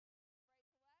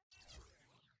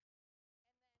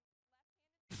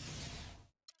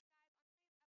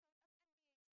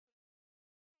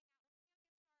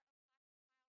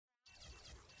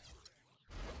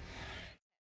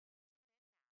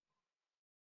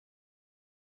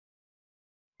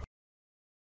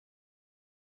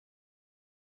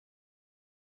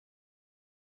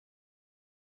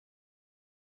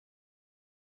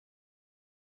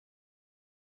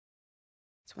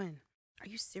Twin, are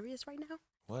you serious right now?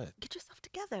 What? Get yourself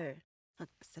together.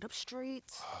 Sit up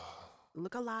straight.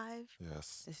 Look alive.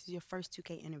 Yes. This is your first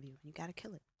 2K interview. You gotta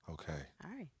kill it. Okay. All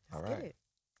right. All Let's right. get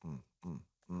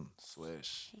it.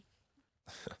 Swish.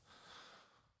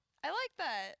 I like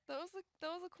that. That was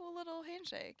a cool little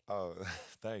handshake. Oh,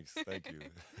 thanks. Thank you.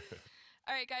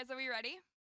 All right, guys, are we ready?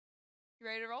 You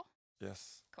ready to roll?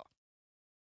 Yes. Cool.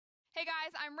 Hey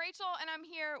guys, I'm Rachel, and I'm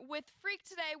here with Freak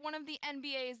today, one of the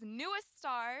NBA's newest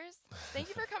stars. Thank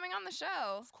you for coming on the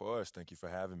show. Of course. Thank you for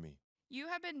having me. You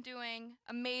have been doing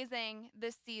amazing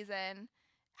this season.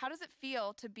 How does it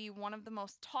feel to be one of the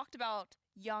most talked about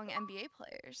young NBA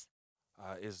players?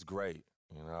 It's great.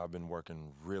 You know, I've been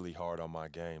working really hard on my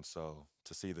game, so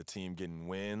to see the team getting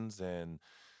wins and,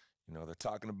 you know, they're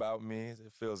talking about me,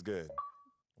 it feels good.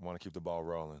 I want to keep the ball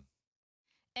rolling.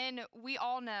 And we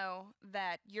all know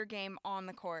that your game on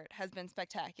the court has been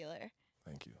spectacular.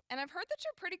 Thank you. And I've heard that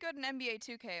you're pretty good in NBA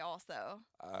 2K also.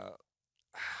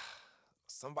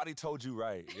 Somebody told you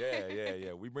right.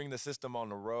 Yeah. We bring the system on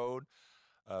the road.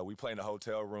 We play in the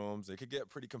hotel rooms. It could get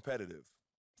pretty competitive.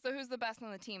 So who's the best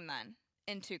on the team then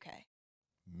in 2K?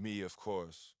 Me, of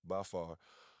course, by far.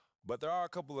 But there are a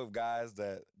couple of guys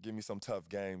that give me some tough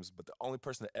games. But the only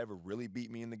person that ever really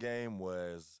beat me in the game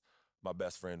was my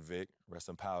best friend, Vic. Rest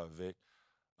in power, Vic.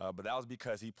 But that was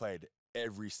because he played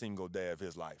every single day of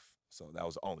his life. So that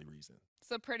was the only reason.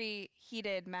 So pretty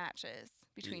heated matches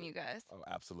between you guys. Oh,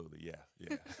 absolutely.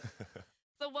 Yeah.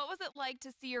 So what was it like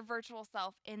to see your virtual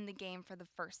self in the game for the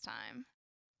first time?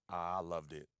 I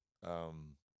loved it.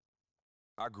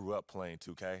 I grew up playing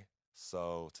 2K.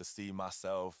 So to see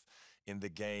myself in the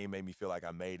game made me feel like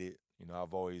I made it. You know,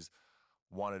 I've always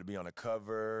wanted to be on a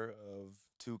cover of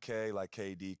 2K like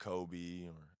KD, Kobe,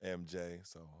 or MJ.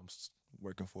 So I'm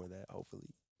working for that, hopefully.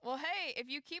 Well, hey, if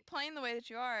you keep playing the way that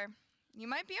you are, you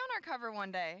might be on our cover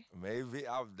one day. Maybe.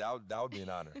 That would be an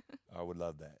honor. I would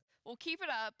love that. Well, keep it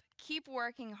up. Keep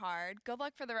working hard. Good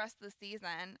luck for the rest of the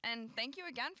season. And thank you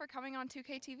again for coming on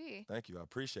 2K TV. Thank you. I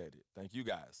appreciate it. Thank you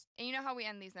guys. And you know how we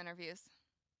end these interviews?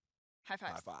 High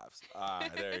fives. High fives. All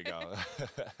right, there you go.